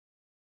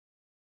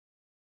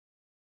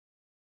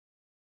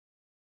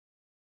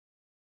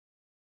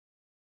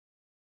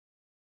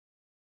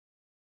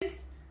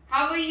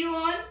How are you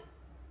all?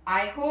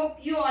 I hope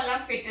you all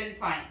are fit and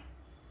fine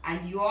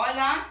and you all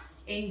are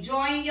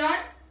enjoying your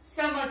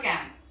summer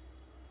camp.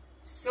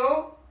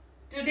 So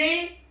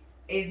today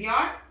is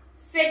your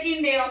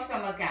second day of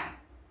summer camp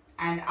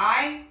and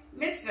I,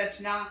 Miss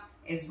Rachna,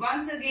 is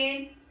once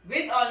again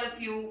with all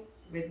of you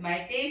with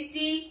my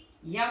tasty,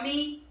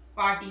 yummy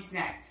party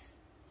snacks.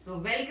 So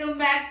welcome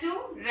back to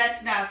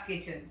Rachna's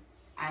Kitchen.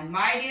 And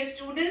my dear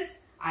students,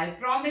 I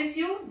promise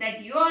you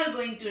that you are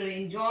going to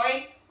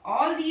enjoy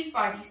all these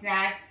party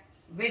snacks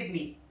with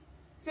me.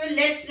 So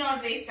let's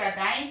not waste our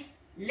time.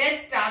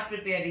 Let's start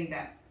preparing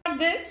them. For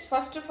this,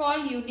 first of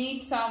all, you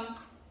need some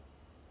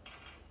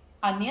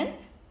onion,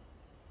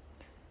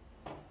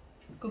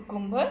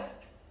 cucumber,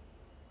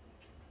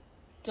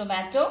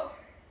 tomato,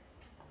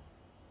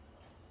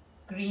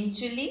 green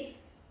chili,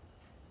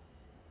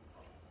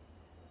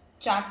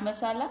 chaat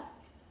masala,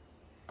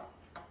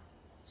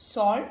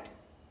 salt,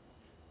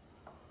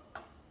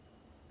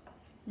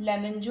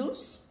 lemon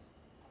juice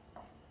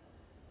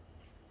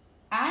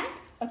and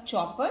a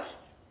chopper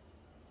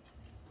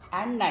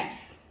and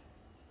knife.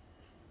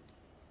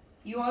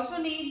 You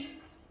also need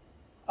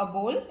a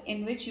bowl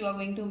in which you are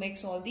going to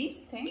mix all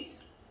these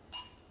things.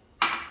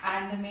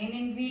 And the main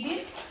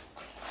ingredient,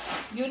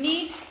 you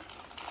need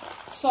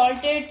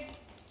salted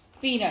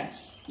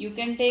peanuts. You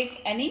can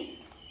take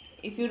any.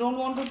 If you don't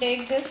want to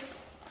take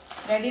this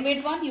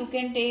ready-made one, you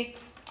can take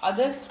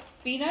other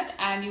peanut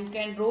and you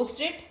can roast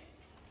it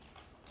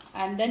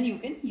and then you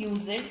can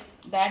use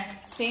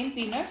that same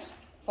peanuts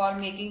for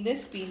making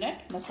this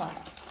peanut masala.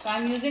 So I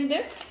am using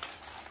this.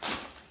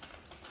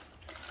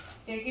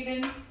 Take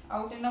it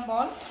out in a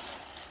ball.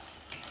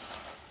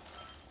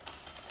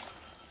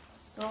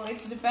 So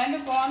it's depend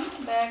upon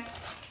that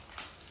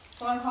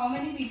for how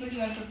many people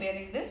you are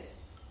preparing this.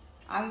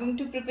 I am going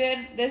to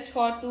prepare this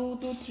for 2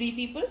 to 3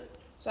 people.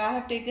 So I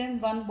have taken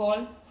one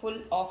ball full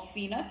of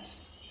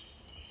peanuts.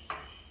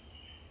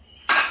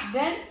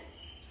 Then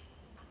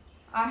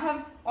I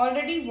have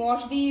already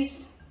washed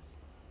these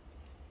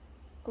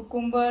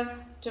cucumber,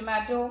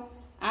 tomato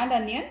and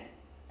onion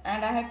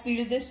and I have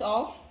peeled this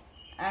off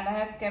and I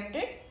have kept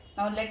it.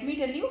 Now let me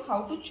tell you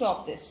how to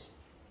chop this.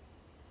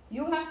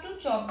 You have to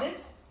chop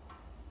this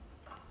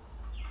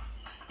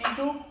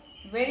into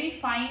very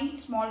fine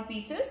small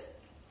pieces.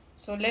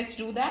 So let's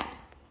do that.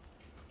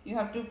 You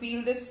have to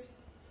peel this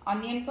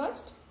onion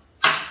first.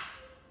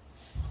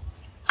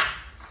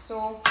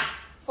 So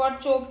for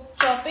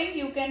chopping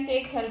you can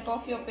take help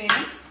of your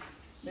parents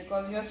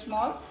because you are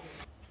small.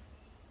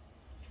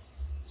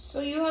 So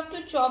you have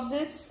to chop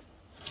this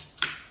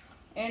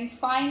in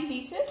fine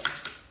pieces.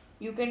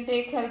 You can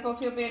take help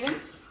of your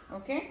parents,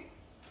 okay?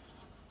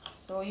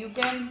 So you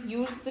can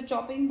use the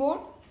chopping board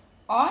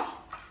or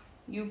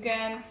you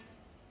can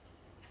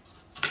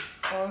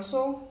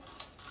also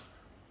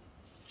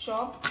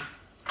chop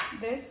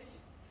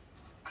this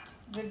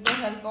with the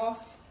help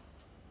of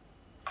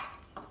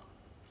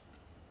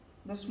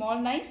the small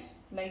knife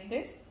like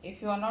this.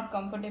 If you are not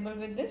comfortable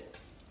with this,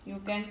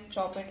 you can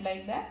chop it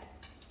like that.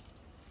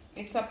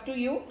 It's up to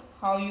you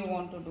how you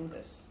want to do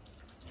this.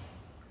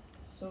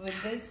 So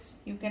with this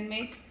you can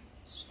make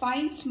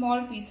fine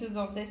small pieces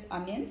of this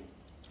onion.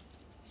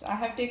 So I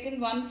have taken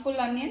one full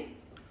onion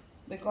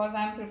because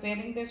I am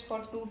preparing this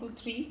for 2 to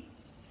 3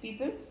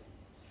 people.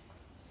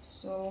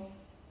 So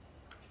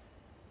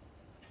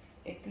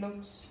it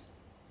looks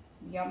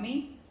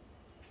yummy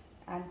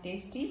and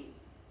tasty.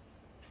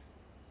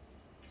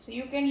 So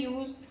you can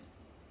use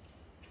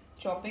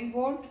chopping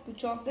board to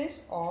chop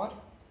this or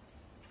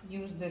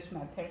use this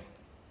method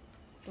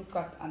to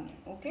cut onion,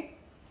 okay?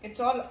 It's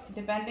all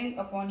depending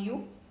upon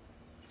you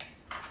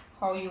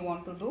how you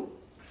want to do.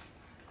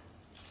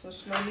 So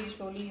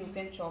slowly you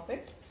can chop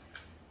it.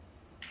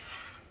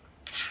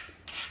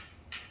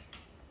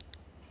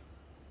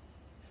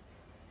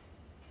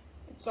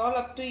 It's all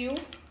up to you.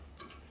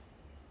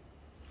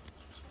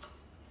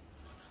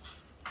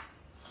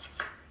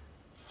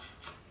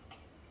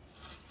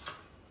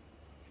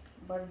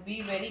 But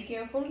be very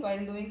careful while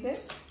doing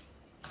this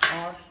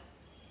or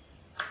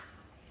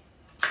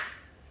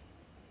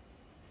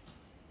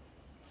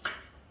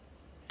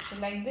so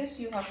like this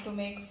you have to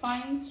make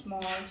fine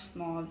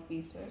small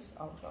pieces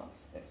out of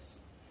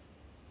this.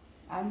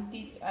 I'm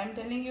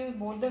telling you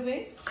both the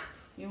ways.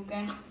 You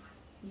can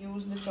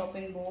use the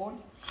chopping board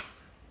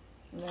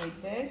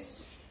like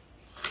this,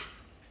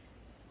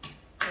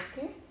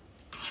 okay,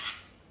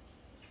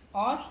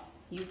 or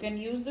you can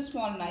use the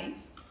small knife.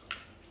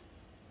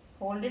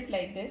 Hold it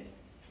like this.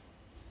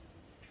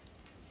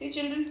 See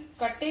children,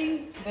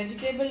 cutting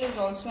vegetable is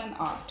also an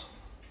art.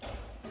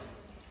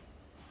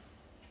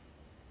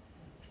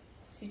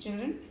 See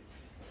children,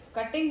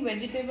 cutting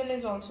vegetable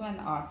is also an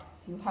art.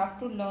 You have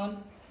to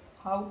learn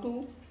how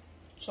to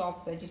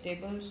chop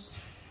vegetables.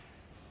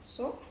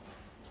 So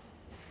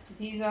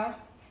these are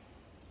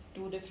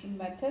 2 different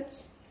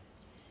methods.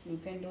 You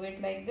can do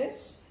it like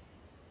this.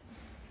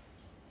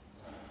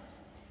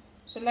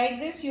 So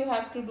like this you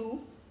have to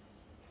do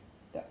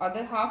the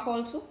other half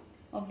also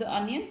of the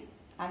onion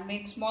and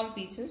make small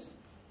pieces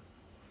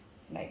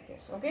like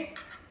this. Okay,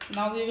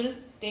 now we will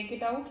take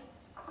it out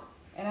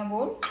in a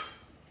bowl.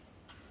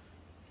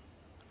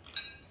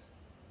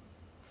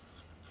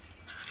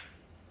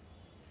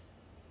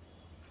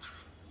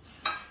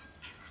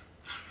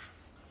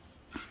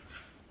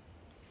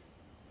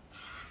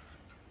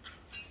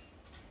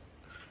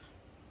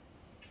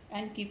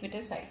 And keep it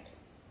aside.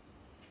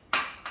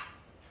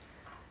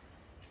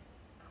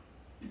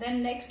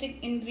 Then next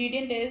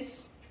ingredient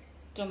is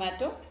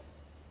tomato.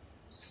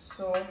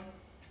 So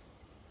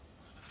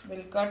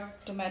we'll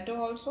cut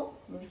tomato also.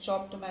 We'll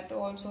chop tomato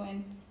also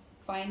in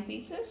fine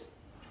pieces.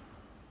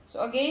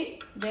 So again,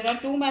 there are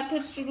two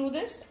methods to do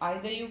this.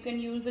 Either you can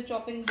use the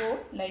chopping board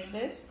like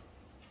this.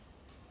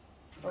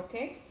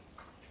 Okay.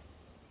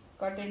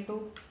 Cut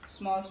into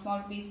small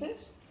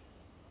pieces.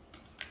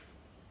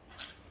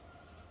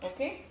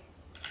 Okay.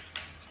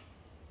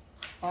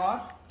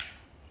 Or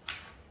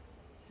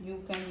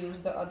you can use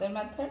the other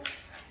method,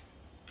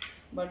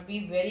 but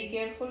be very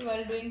careful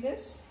while doing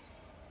this.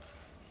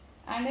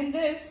 And in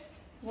this,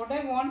 what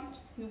I want,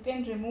 you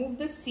can remove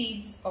the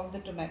seeds of the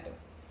tomato.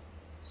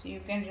 So you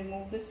can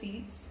remove the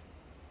seeds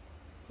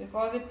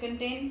because it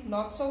contains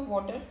lots of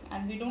water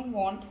and we don't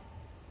want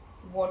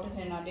water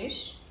in our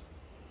dish.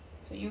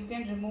 So you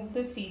can remove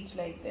the seeds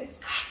like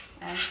this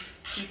and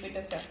keep it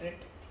a separate.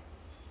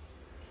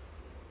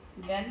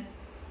 Then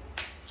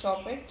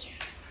chop it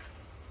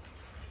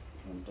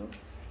into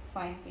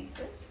fine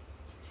pieces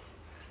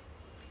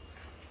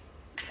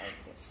like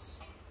this.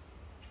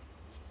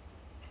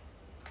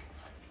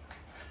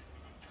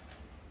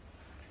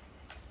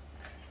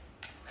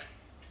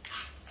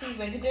 See,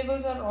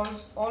 vegetables are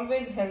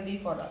always healthy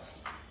for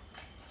us.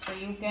 So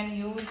you can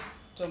use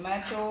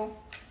tomato,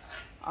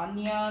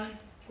 onion,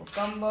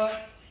 cucumber.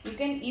 You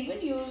can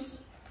even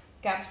use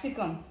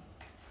capsicum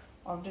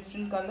of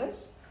different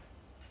colors.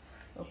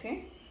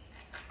 Okay.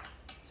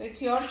 So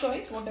it's your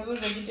choice, whatever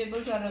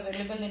vegetables are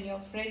available in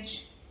your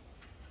fridge,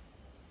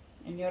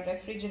 in your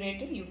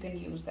refrigerator, you can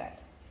use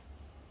that.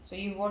 So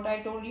what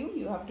I told you,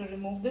 you have to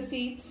remove the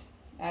seeds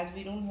as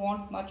we don't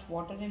want much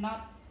water in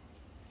our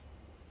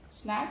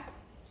snack.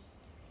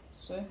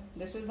 So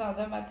this is the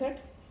other method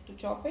to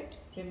chop it.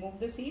 Remove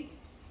the seeds,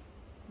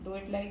 do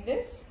it like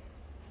this.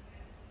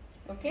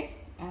 Okay,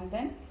 and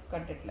then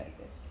cut it like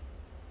this.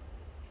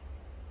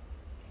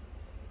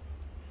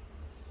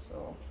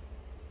 So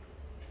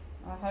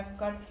I have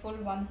cut full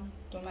one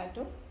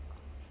tomato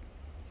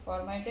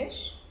for my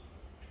dish.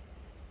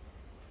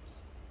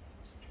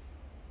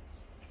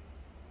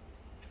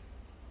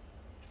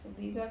 So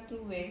these are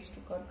two ways to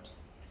cut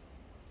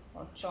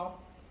or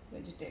chop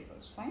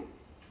vegetables, fine.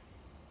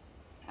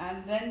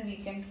 And then we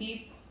can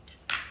keep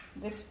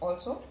this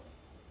also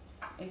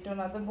into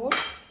another bowl.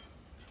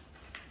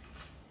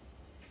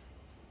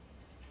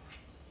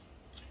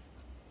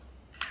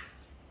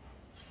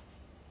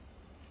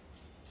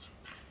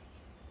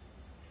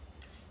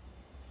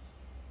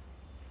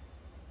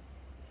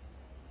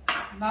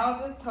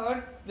 Now the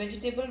third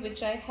vegetable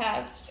which I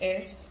have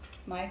is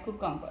my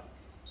cucumber.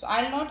 So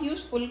I'll not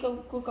use full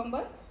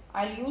cucumber,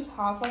 I'll use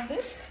half of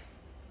this.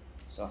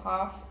 So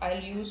half I'll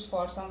use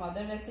for some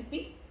other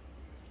recipe.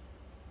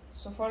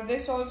 So for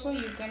this also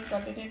you can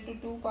cut it into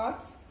two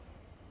parts.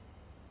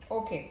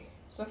 Okay,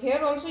 so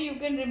here also you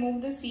can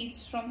remove the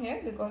seeds from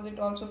here because it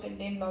also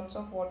contains lots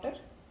of water.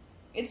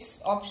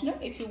 It's optional.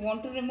 If you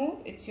want to remove,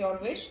 it's your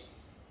wish.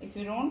 If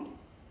you don't,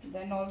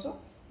 then also.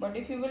 But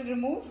if you will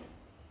remove,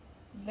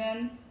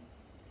 then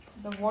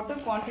the water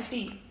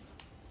quantity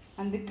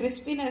and the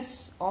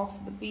crispiness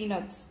of the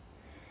peanuts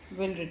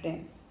will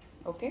retain.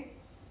 Okay,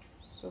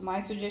 so my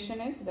suggestion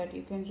is that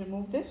you can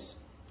remove this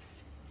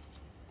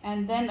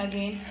and then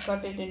again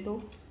cut it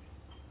into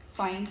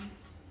fine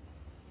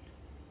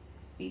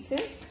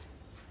pieces.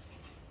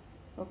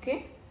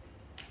 Okay,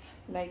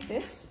 like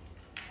this.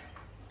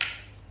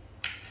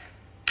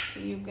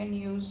 So you can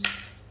use,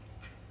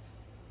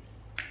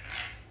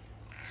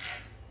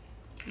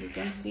 you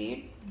can see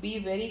it. Be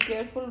very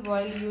careful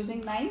while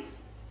using knife,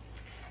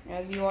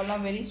 as you all are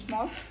very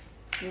small.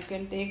 You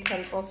can take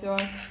help of your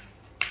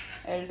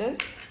elders,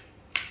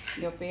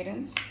 your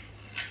parents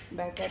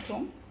back at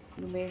home.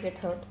 You may get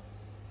hurt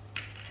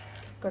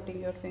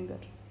cutting your finger.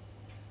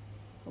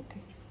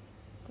 Okay,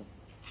 good.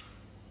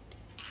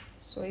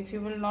 So if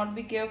you will not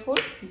be careful,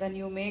 then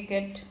you may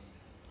get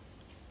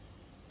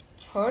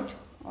hurt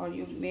or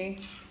you may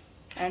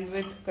end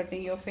with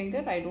cutting your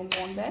finger. I don't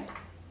want that.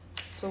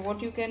 So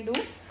what you can do,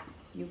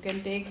 you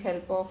can take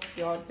help of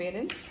your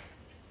parents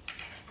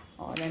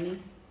or any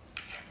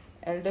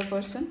elder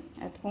person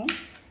at home,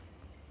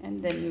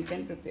 and then you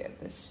can prepare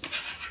this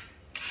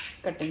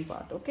cutting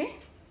part. Okay,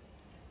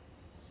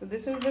 so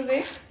this is the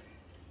way.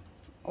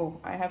 Oh,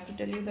 I have to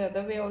tell you the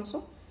other way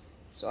also.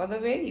 So other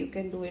way, you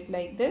can do it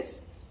like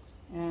this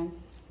and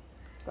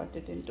cut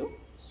it into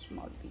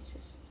small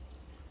pieces.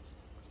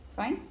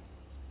 Fine.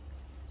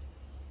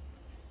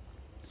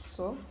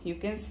 So you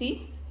can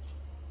see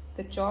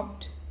the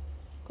chopped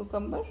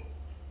cucumber.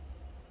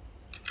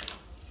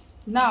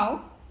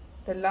 Now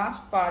the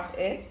last part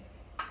is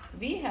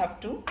we have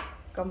to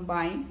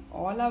combine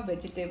all our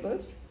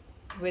vegetables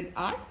with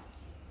our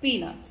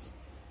peanuts.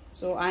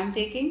 So I am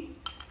taking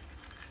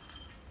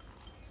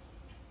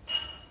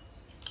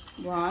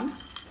 1,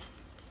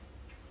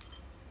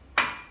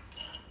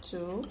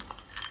 2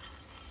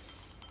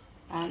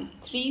 and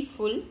 3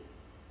 full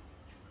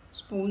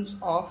spoons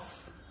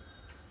of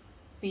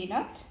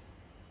peanut.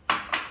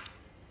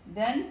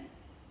 Then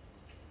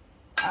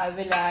I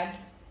will add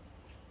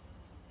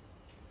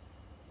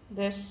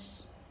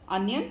this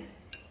onion,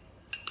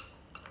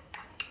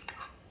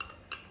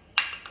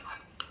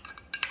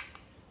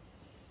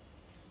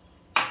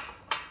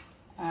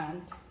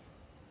 and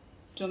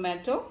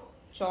tomato,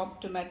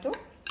 chopped tomato,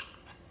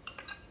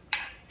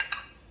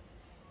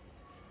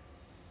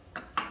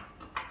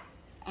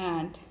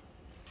 and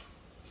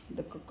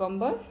the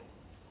cucumber.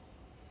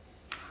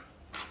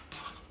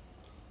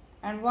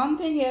 And one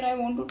thing here I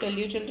want to tell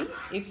you children,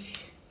 if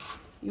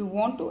you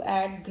want to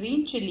add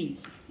green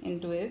chilies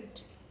into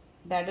it,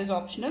 that is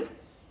optional.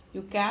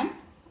 You can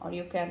or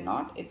you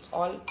cannot, it's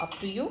all up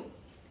to you.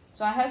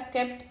 So I have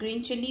kept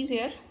green chilies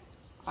here.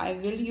 I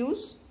will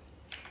use.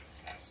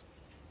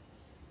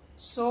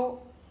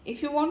 So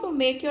if you want to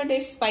make your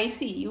dish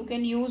spicy, you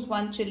can use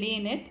 1 chili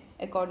in it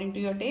according to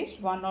your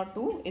taste, 1 or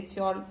 2. It's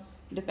your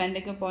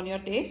depending upon your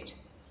taste.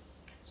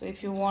 So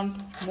if you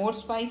want more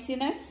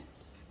spiciness,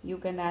 you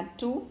can add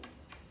 2.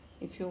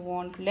 If you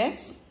want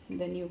less,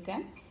 then you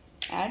can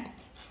add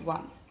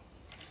 1.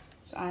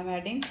 So I am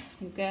adding.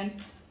 You can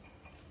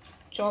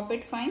chop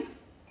it fine.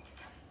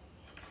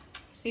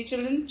 See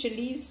children,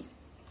 chilies,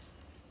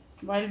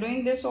 while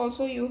doing this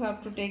also you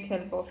have to take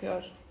help of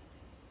your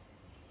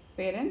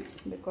parents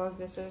because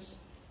this is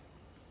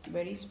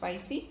very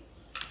spicy.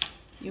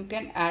 You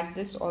can add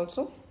this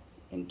also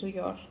into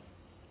your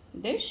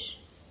dish.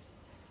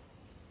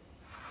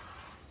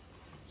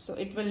 So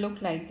it will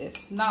look like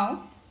this.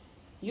 Now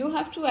you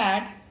have to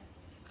add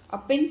a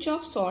pinch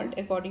of salt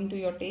according to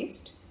your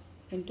taste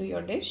into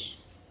your dish.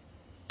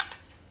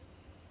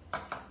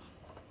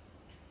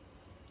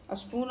 A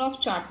spoon of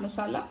chaat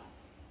masala.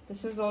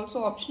 This is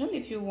also optional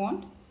if you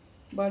want,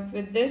 but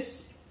with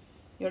this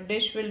your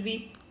dish will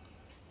be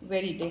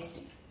very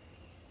tasty.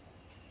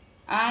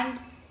 And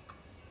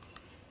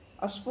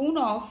a spoon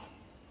of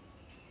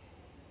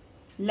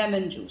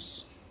lemon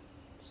juice.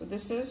 So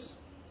this is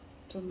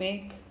to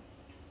make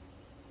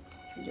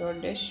your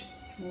dish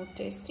more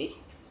tasty.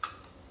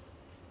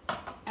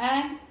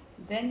 And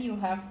then you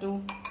have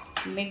to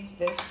mix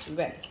this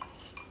well.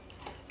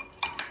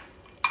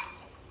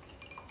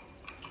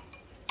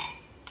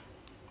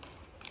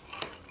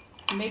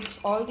 Mix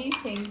all these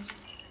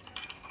things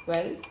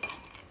well.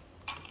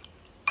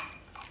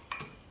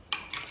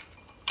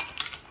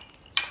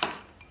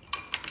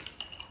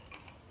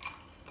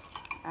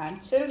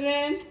 And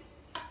children,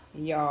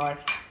 your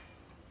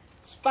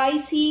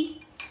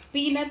spicy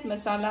peanut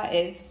masala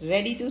is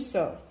ready to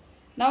serve.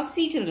 Now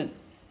see children,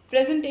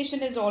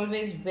 presentation is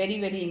always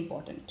very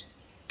important.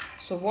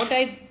 So what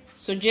I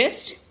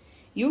suggest,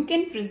 you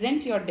can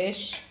present your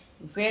dish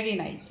very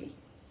nicely.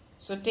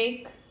 So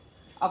take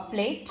a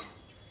plate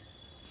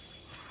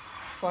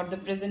for the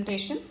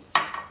presentation,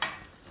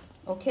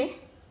 okay,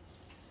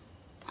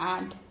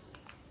 and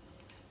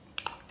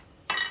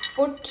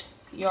put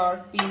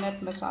your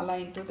peanut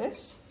masala into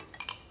this,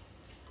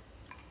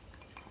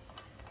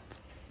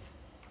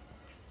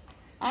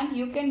 and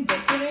you can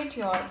decorate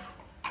your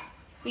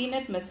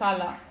peanut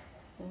masala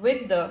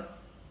with the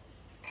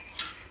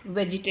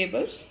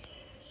vegetables.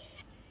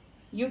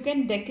 You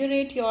can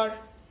decorate your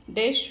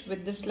dish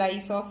with the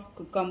slice of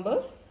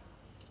cucumber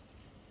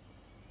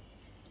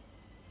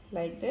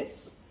like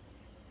this.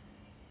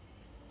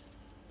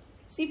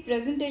 See,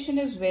 presentation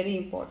is very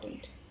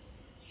important.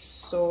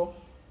 So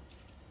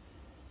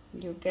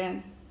you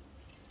can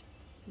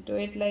do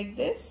it like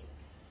this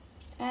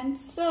and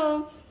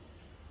serve.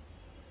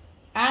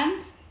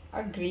 And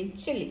a green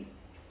chili.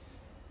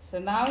 So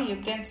now you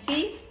can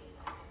see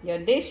your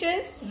dish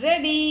is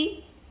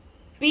ready.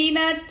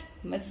 Peanut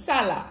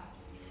masala.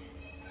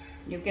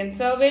 You can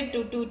serve it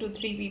to 2 to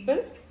 3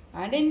 people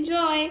and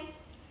enjoy.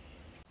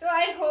 So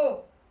I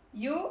hope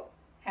you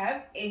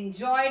have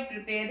enjoyed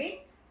preparing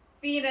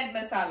peanut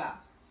masala.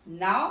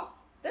 Now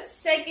the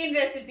second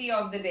recipe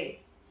of the day.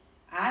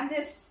 And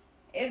this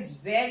is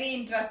very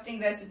interesting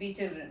recipe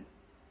children.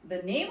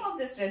 The name of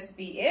this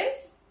recipe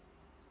is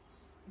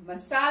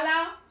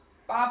masala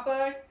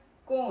papad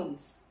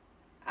cones,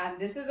 and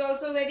this is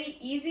also very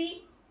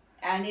easy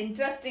and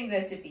interesting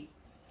recipe.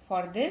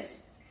 For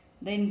this,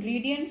 the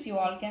ingredients you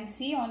all can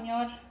see on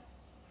your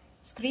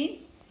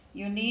screen.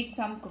 You need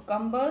some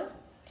cucumber,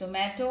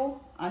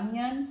 tomato,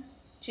 onion,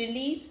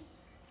 chilies,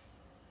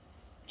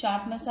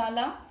 chaat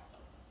masala,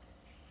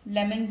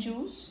 lemon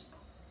juice,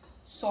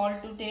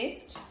 salt to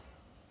taste,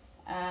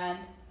 and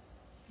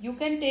you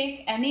can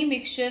take any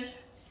mixture.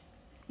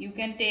 You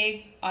can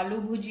take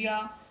aloo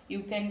bhujia,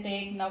 you can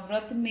take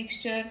navratna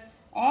mixture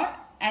or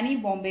any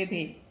Bombay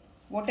bhel,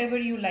 whatever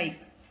you like.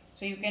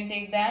 So you can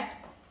take that.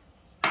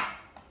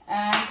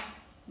 And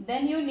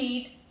then you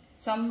need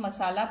some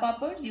masala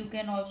papads. You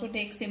can also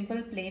take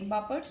simple plain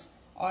papads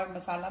or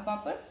masala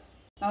papad.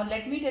 Now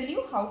let me tell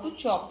you how to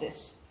chop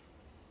this.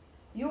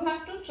 You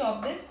have to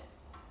chop this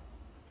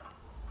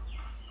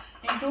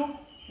into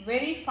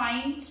very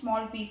fine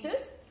small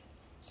pieces.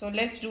 So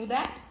let's do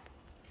that.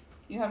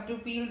 You have to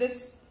peel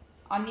this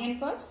onion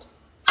first.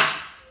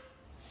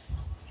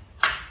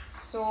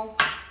 So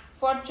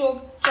for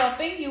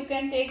chopping you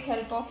can take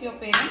help of your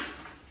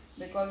parents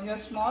because you are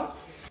small.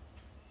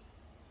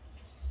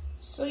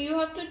 So you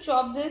have to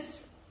chop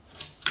this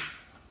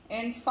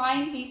in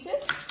fine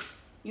pieces.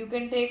 You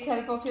can take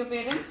help of your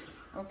parents,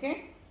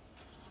 okay?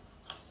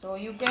 So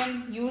you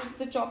can use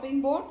the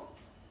chopping board,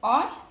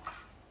 or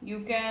you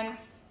can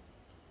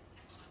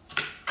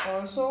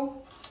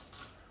also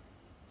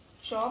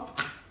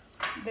chop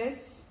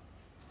this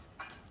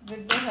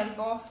with the help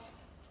of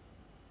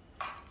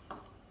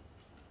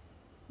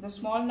the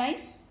small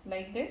knife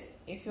like this.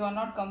 If you are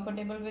not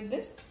comfortable with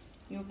this,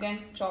 you can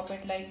chop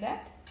it like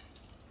that.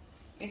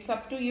 It's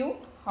up to you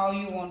how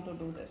you want to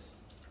do this.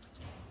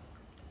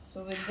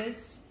 So with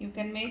this you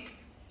can make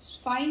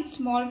fine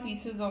small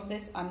pieces of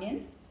this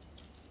onion.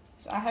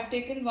 So I have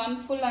taken one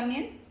full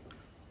onion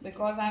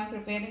because I am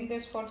preparing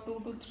this for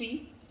 2 to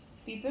 3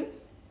 people.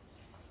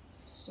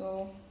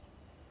 So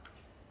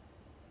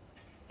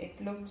it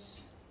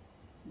looks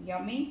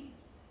yummy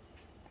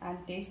and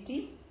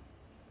tasty.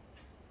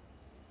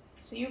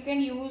 So you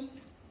can use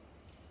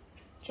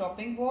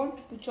chopping board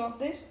to chop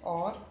this,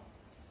 or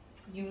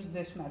use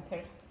this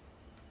method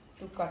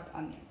to cut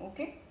onion,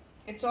 okay?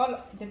 It's all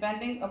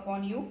depending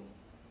upon you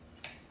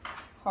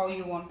how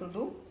you want to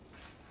do.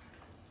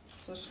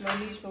 So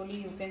slowly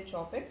you can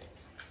chop it.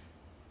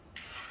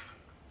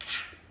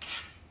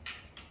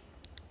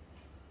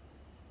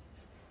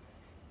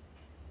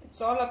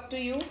 It's all up to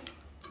you.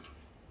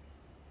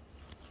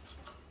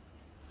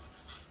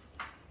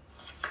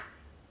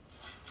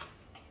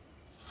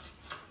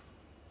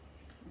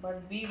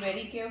 But be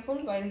very careful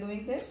while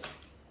doing this,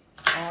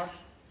 or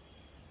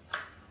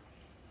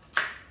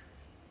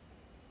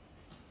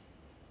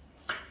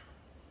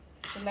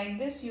so like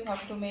this you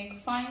have to make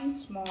fine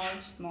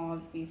small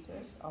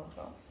pieces out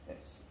of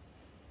this.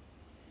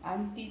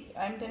 I'm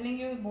telling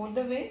you both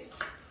the ways.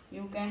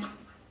 You can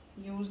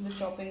use the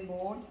chopping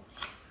board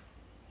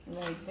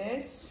like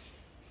this,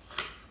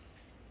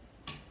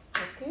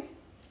 okay,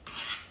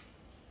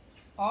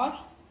 or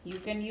you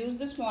can use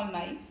the small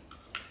knife.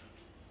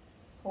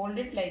 Hold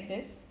it like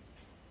this.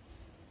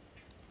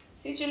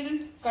 See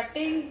children,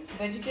 cutting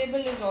vegetable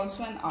is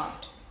also an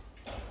art.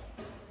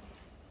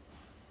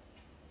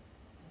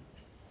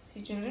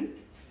 See children,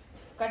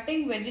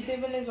 cutting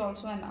vegetable is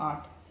also an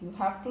art. You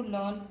have to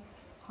learn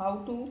how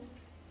to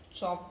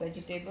chop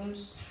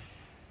vegetables.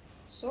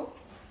 So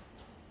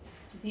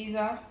these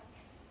are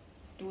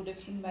 2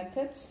 different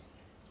methods.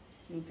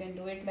 You can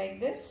do it like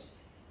this.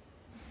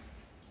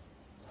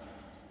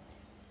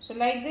 So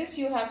like this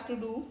you have to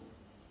do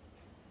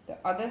the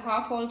other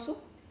half also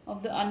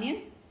of the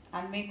onion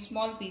and make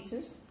small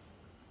pieces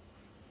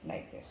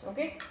like this,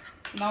 okay?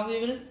 Now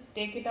we will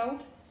take it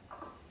out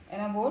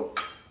in a bowl.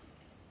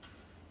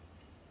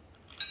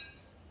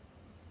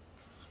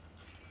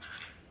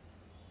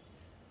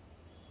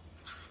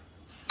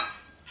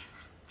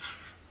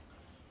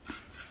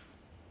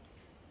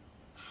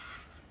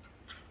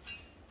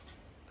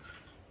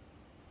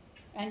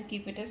 And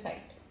keep it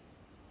aside.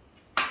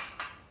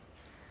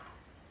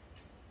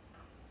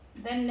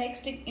 Then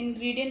next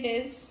ingredient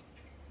is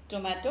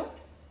tomato.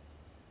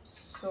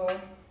 So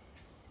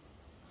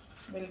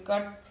we'll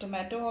cut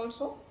tomato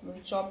also.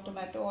 We'll chop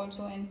tomato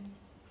also in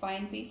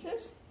fine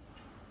pieces.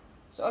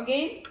 So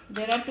again,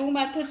 there are 2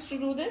 methods to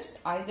do this.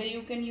 Either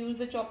you can use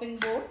the chopping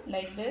board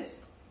like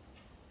this,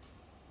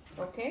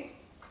 okay,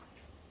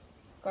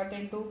 cut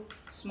into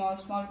small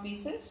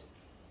pieces,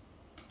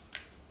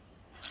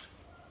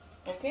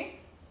 okay,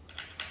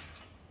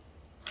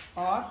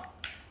 or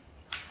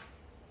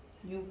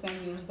you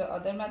can use the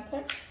other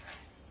method,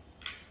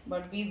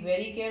 but be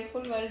very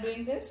careful while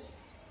doing this.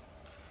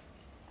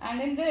 And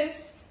in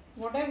this,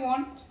 what I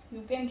want,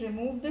 you can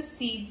remove the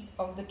seeds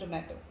of the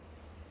tomato.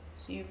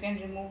 So you can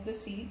remove the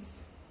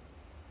seeds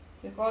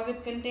because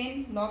it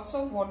contains lots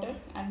of water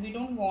and we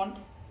don't want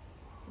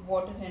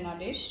water in our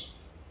dish.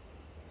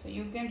 So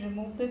you can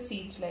remove the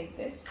seeds like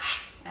this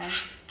and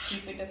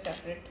keep it a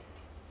separate.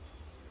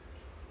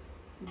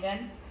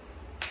 Then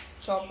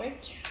chop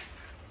it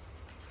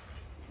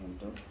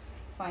into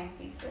fine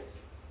pieces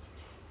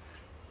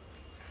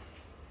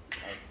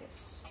like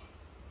this.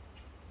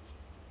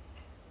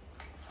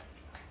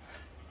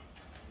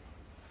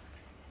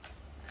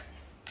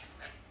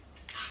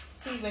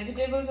 See,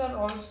 vegetables are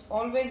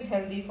always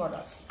healthy for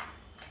us.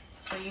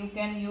 So you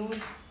can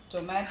use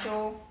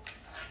tomato,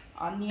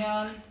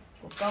 onion,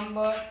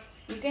 cucumber.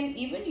 You can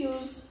even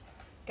use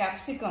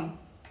capsicum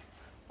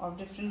of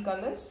different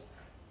colors,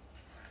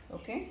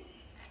 okay?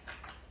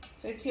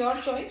 So it's your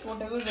choice,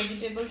 whatever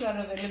vegetables are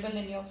available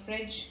in your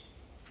fridge,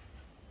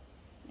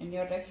 in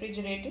your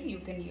refrigerator, you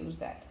can use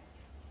that.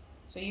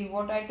 So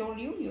what I told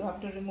you, you have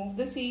to remove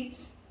the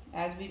seeds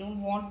as we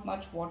don't want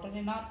much water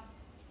in our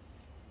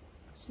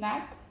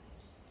snack.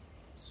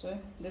 So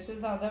this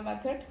is the other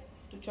method.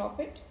 to chop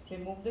it.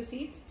 Remove the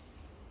seeds.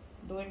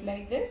 Do it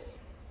like this.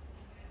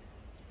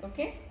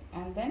 Okay,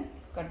 and then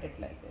cut it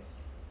like this.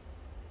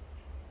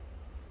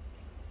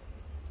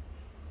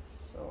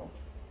 So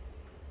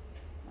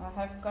I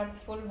have cut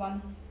full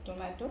 1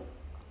 tomato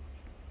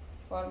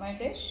for my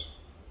dish.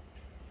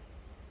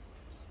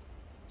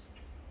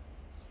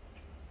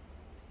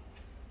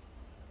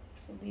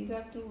 So these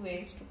are 2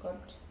 ways to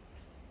cut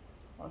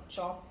or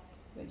chop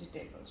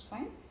vegetables,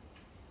 fine.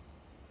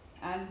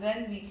 And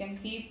then we can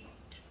keep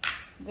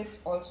this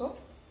also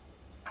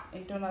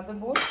into another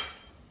bowl.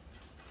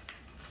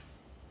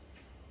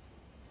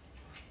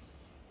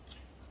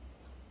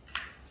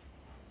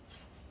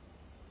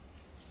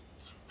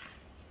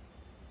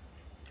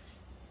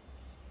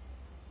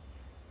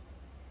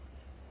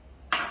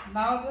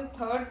 Now the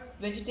third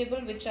vegetable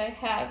which I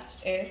have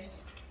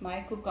is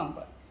my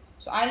cucumber.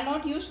 So I'll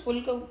not use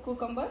full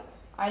cucumber,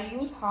 I'll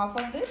use half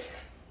of this.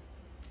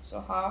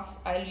 So half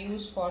I'll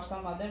use for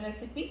some other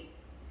recipe.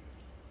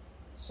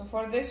 So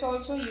for this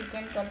also you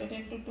can cut it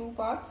into 2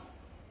 parts.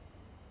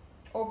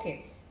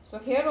 Okay, so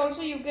here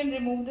also you can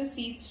remove the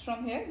seeds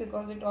from here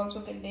because it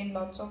also contains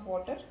lots of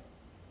water.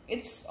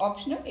 It's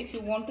optional. If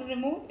you want to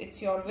remove,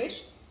 it's your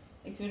wish.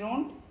 If you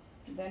don't,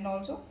 then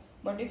also.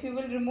 But if you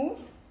will remove,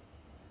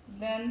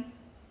 then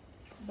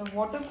the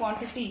water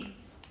quantity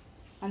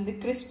and the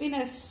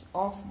crispiness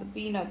of the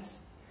peanuts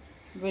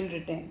will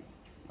retain.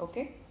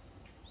 Okay,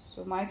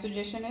 so my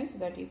suggestion is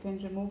that you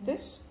can remove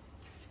this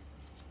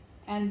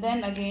and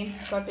then again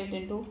cut it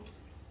into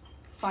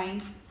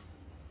fine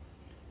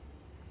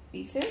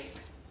pieces.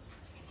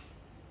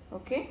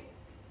 Okay,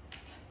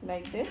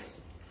 like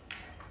this.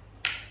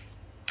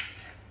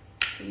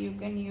 So you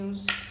can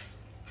use,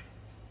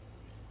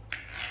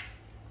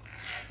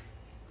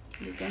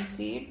 you can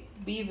see it.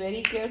 Be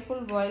very careful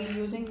while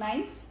using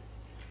knife,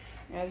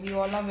 as you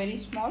all are very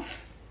small.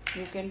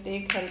 You can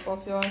take help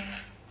of your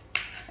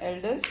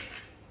elders,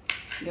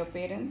 your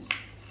parents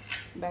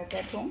back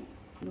at home.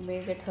 You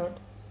may get hurt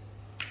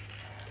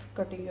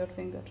cutting your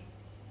finger.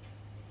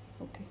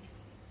 Okay,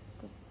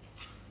 good.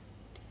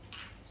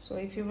 So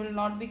if you will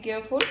not be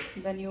careful,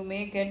 then you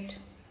may get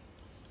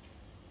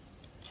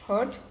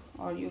hurt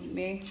or you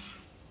may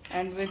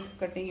end with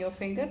cutting your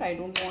finger. I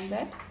don't want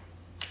that.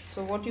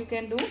 So what you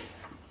can do,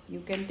 you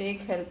can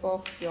take help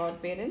of your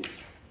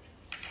parents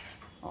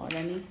or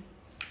any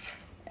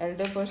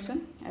elder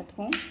person at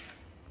home,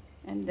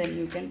 and then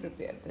you can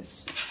prepare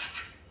this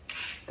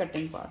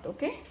cutting part.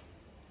 Okay,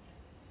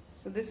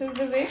 so this is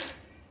the way.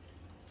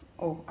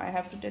 Oh, I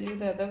have to tell you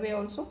the other way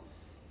also.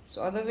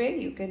 So other way,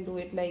 you can do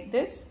it like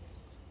this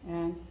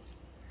and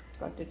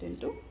cut it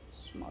into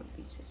small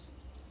pieces.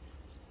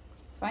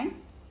 Fine.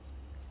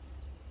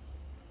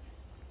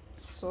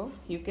 So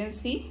you can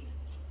see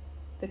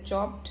the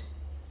chopped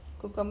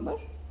cucumber.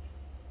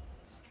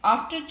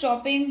 After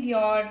chopping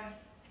your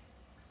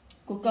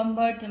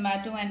cucumber,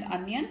 tomato and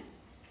onion,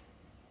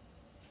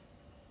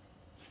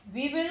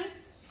 we will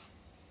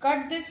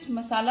cut this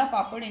masala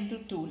papad into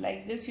 2.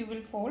 Like this you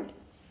will fold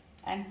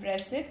and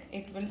press it.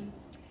 It will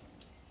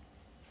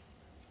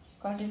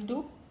cut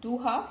into 2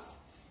 halves.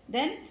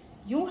 Then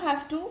you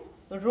have to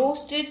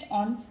roast it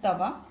on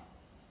tawa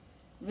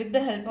with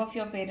the help of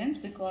your parents,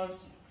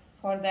 because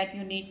for that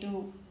you need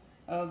to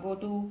go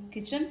to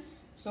kitchen.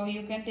 So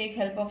you can take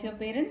help of your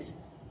parents.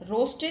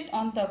 Roast it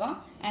on tawa,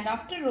 and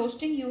after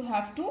roasting you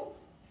have to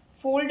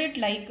fold it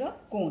like a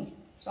cone.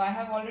 So I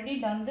have already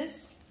done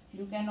this.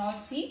 You can all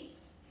see.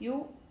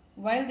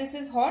 While this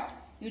is hot,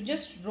 you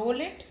just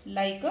roll it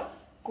like a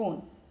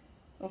cone.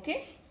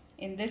 Okay,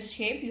 in this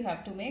shape you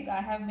have to make.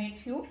 I have made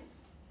few.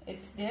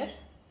 It's there,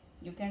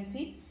 you can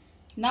see.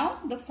 Now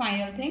the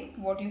final thing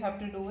what you have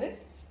to do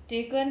is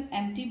take an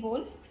empty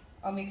bowl,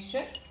 a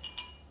mixture,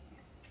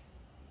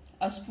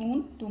 a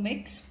spoon to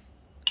mix,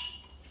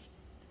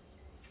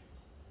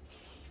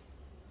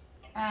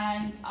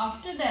 and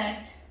after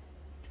that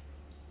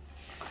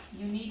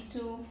you need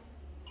to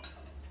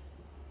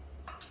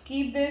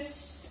keep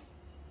this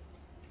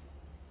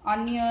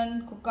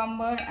onion,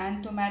 cucumber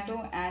and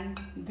tomato and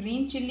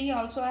green chilli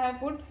also I have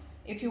put.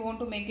 If you want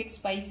to make it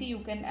spicy you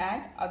can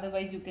add,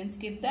 otherwise you can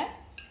skip that.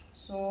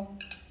 So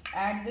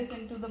add this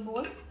into the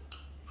bowl.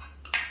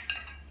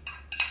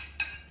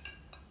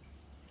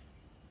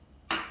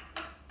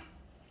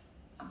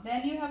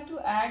 Then you have to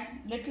add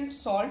little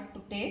salt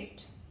to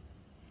taste.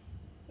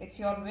 It's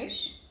your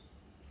wish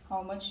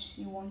how much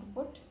you want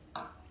to put.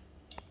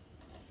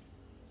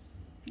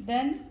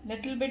 Then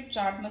little bit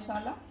chaat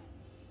masala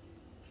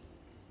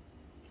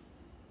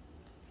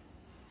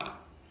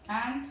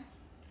and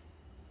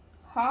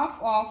half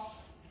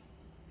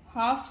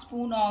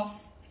spoon of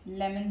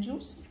lemon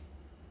juice.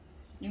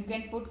 You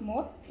can put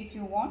more if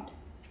you want.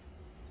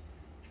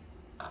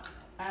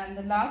 And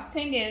the last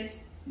thing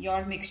is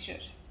your mixture.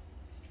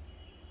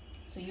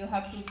 So you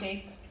have to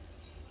take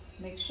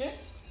mixture.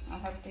 I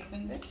have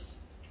taken this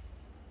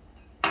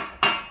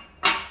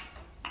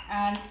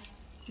and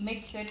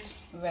mix it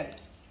well.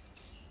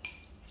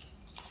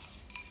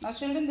 Now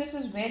children, this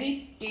is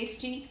very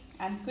tasty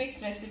and quick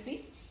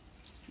recipe.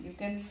 You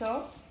can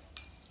serve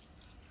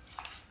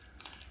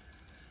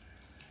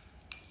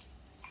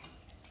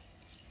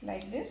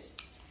like this.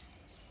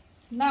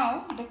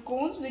 Now the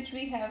cones which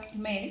we have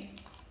made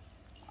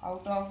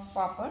out of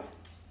papad,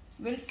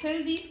 we'll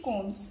fill these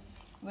cones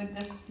with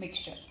this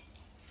mixture.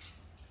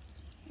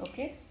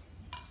 Okay.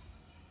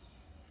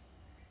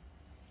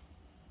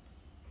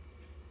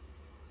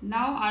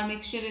 Now our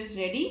mixture is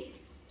ready.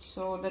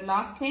 So the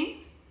last thing,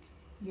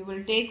 you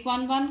will take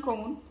one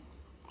cone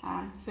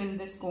and fill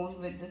this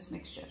cone with this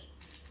mixture.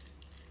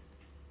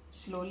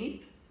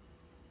 Slowly.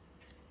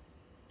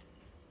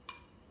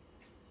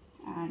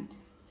 And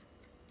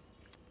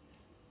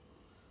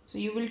so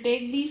you will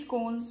take these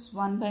cones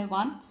one by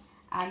one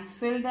and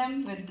fill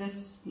them with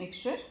this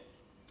mixture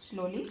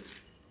slowly.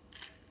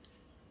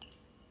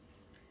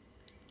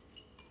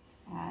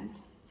 And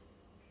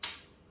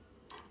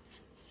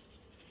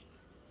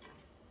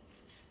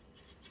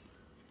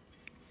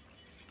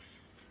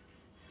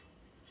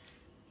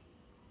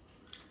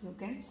you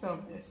can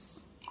serve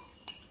this.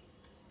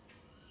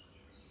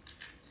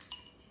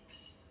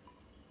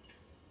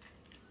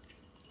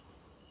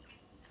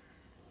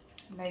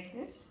 Like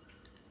this.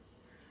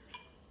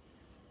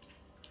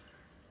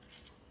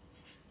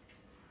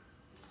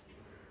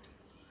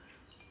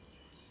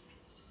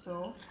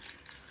 So,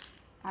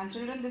 and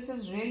children, this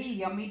is really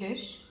yummy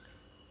dish,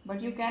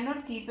 but you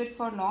cannot keep it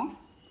for long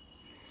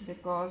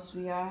because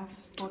we have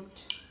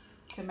put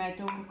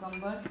tomato,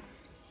 cucumber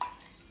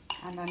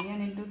and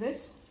onion into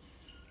this.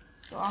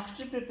 So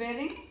after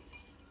preparing,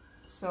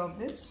 serve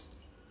this.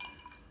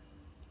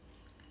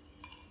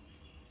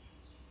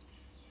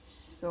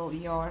 So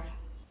your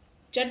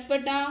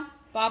chatpata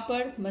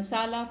papad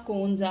masala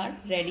cones are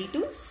ready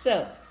to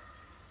serve.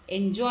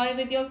 Enjoy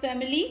with your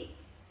family.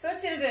 So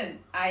children,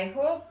 I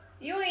hope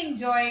you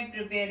enjoyed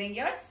preparing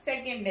your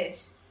second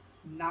dish.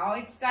 Now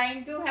it's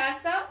time to have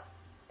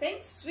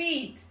something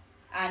sweet.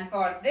 And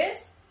for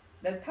this,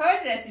 the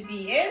third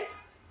recipe is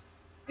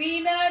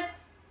peanut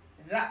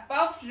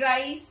puffed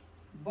rice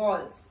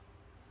balls.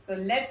 So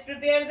let's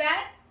prepare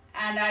that,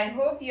 and I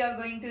hope you are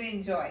going to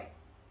enjoy.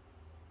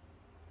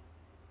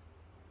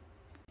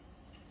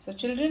 So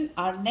children,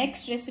 our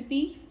next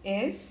recipe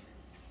is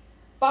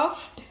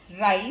puffed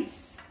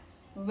rice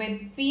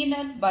with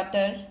peanut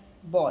butter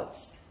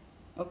balls.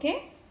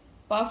 Okay,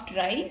 puffed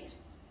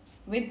rice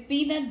with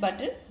peanut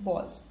butter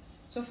balls.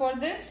 So for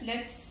this,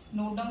 let's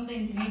note down the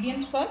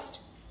ingredients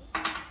first.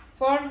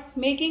 For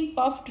making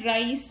puffed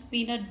rice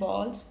peanut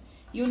balls,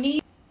 you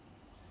need,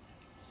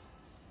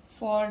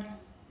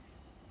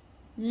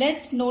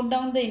 let's note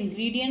down the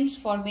ingredients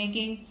for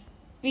making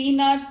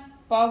peanut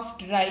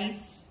puffed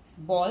rice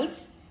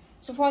balls.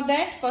 So for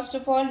that, first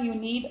of all, you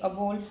need a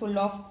bowl full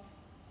of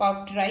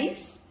puffed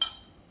rice,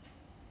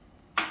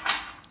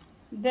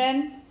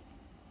 then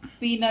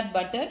peanut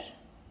butter,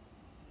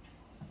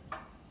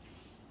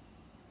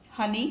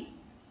 honey,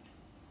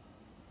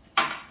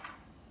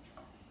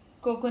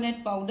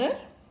 coconut powder,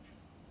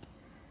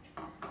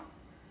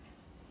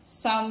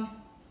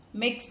 some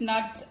mixed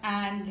nuts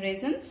and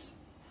raisins,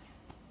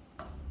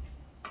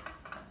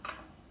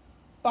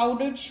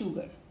 powdered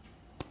sugar.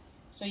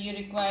 So you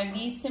require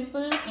these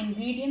simple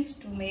ingredients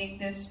to make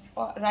this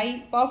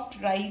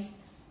puffed rice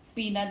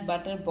peanut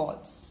butter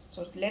balls.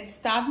 So let's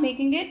start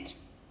making it.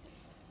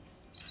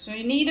 So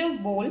you need a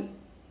bowl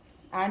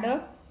and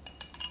a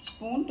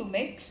spoon to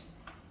mix.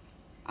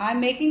 I am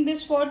making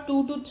this for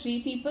 2 to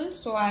 3 people.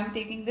 So I am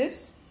taking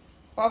this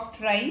puffed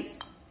rice,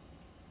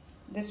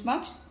 this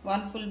much,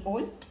 one full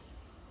bowl.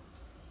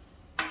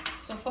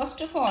 So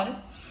first of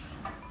all,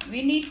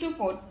 we need to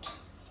put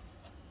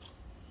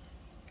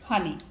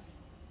honey.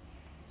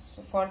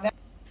 So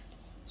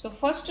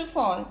first of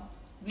all,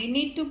 we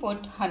need to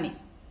put honey.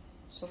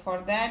 So for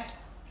that,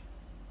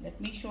 let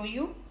me show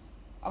you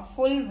a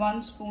full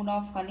 1 spoon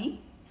of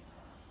honey.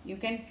 You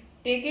can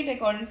take it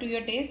according to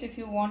your taste. If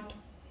you want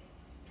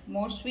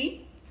more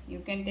sweet, you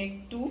can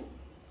take 2.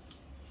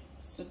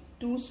 So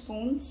 2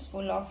 spoons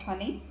full of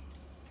honey.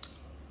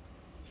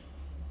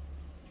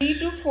 3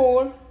 to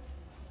 4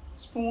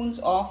 spoons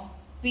of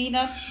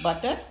peanut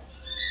butter.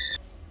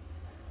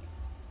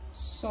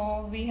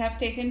 So we have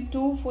taken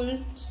 2 full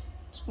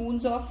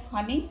spoons of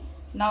honey.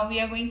 Now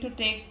we are going to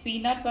take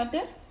peanut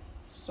butter.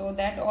 So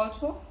that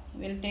also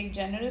will take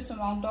generous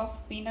amount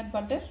of peanut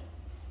butter.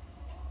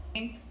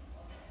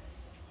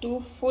 2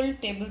 full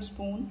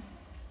tablespoon,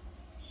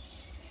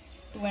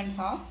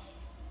 2.5.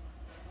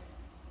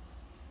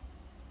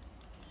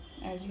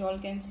 As you all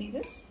can see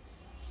this.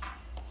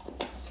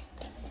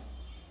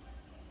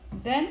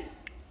 Then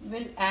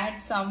we'll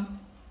add some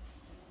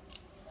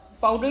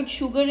powdered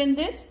sugar in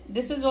this.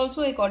 This is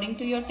also according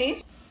to your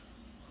taste.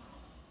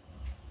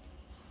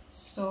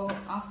 So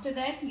after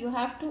that, you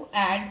have to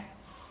add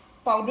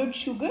powdered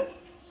sugar.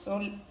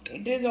 So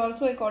it is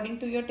also according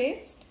to your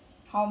taste,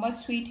 how much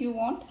sweet you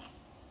want.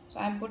 So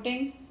I am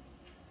putting,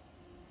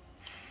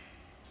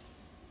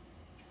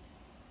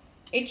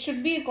 it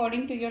should be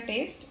according to your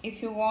taste.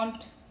 If you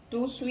want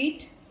too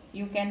sweet,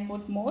 you can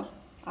put more.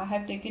 I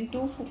have taken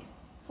 2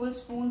 full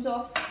spoons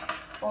of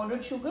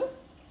powdered sugar.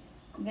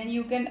 Then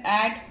you can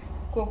add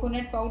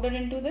coconut powder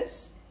into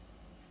this.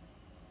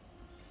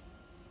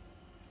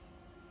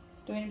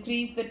 to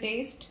increase the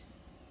taste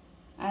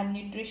and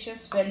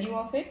nutritious value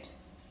of it.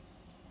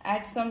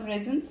 Add some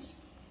raisins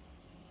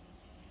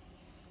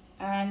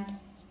and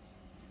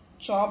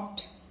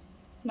chopped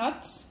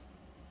nuts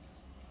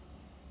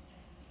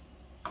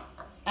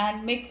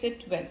and mix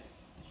it well.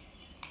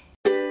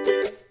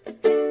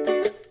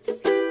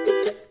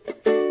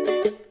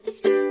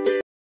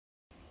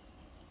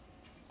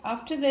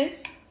 After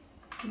this,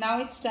 now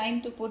it's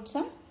time to put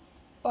some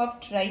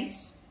puffed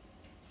rice.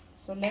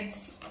 So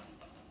let's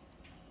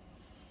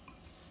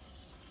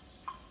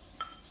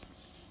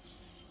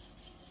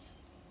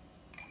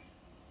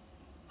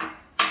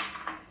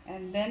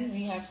and then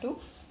we have to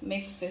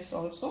mix this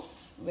also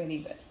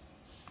very well.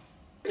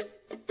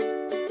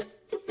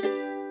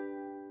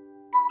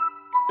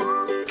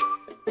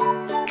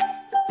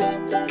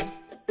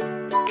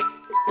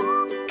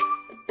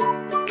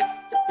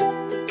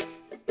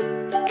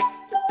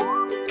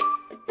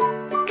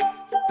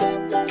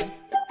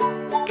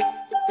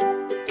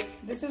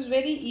 This is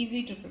very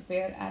easy to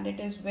prepare and it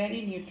is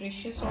very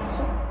nutritious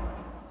also,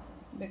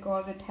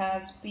 because it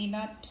has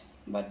peanut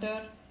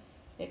butter,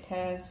 it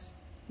has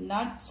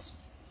nuts,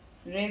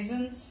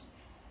 raisins,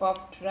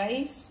 puffed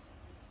rice,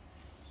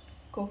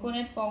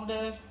 coconut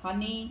powder,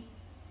 honey.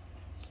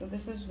 So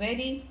this is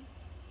very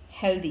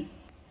healthy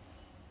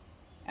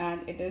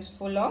and it is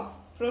full of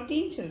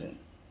protein, children.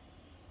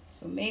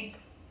 So make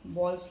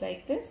balls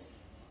like this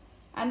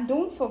and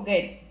don't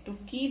forget to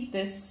keep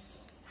these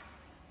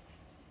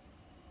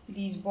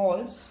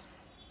balls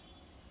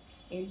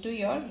into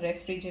your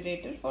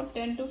refrigerator for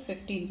 10 to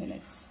 15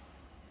 minutes.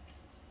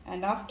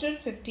 And after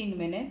 15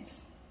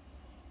 minutes,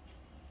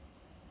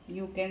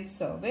 you can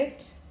serve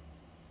it.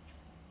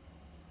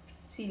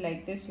 See,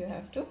 like this you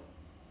have to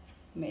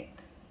make.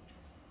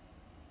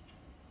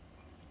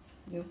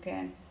 You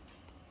can,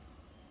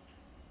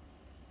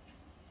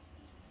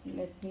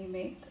 let me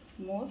make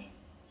more.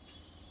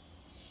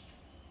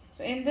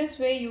 So in this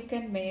way you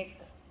can make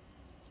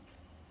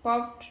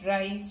puffed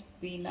rice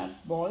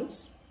peanut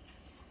balls.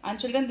 And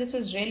children, this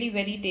is really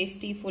very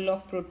tasty, full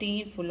of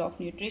protein, full of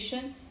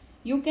nutrition.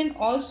 You can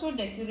also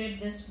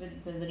decorate this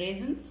with the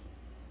raisins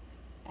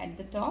at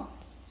the top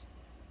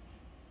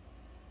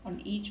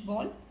on each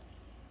ball.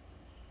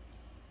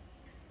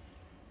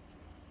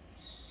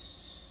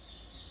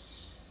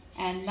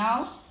 And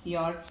now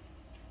your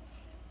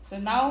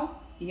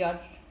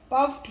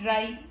puffed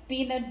rice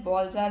peanut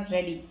balls are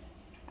ready,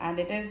 and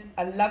it is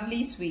a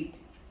lovely sweet.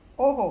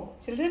 Oh,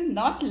 children,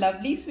 not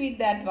lovely sweet,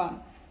 that one.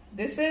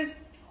 This is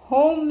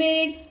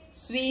homemade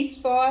sweets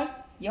for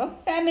your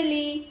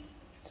family.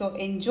 So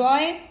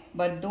enjoy,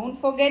 but don't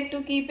forget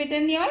to keep it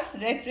in your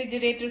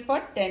refrigerator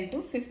for 10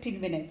 to 15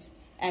 minutes.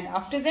 And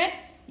after that,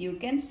 you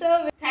can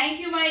serve it. Thank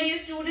you, my dear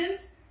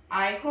students.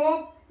 I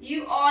hope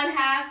you all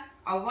have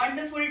a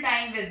wonderful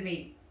time with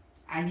me.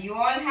 And you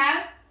all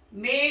have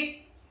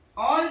made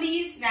all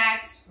these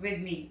snacks with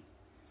me.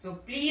 So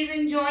please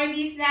enjoy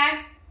these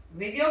snacks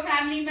with your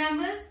family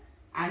members.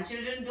 And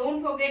children,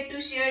 don't forget to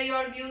share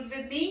your views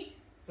with me.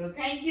 So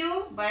thank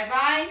you.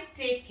 Bye-bye.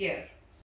 Take care.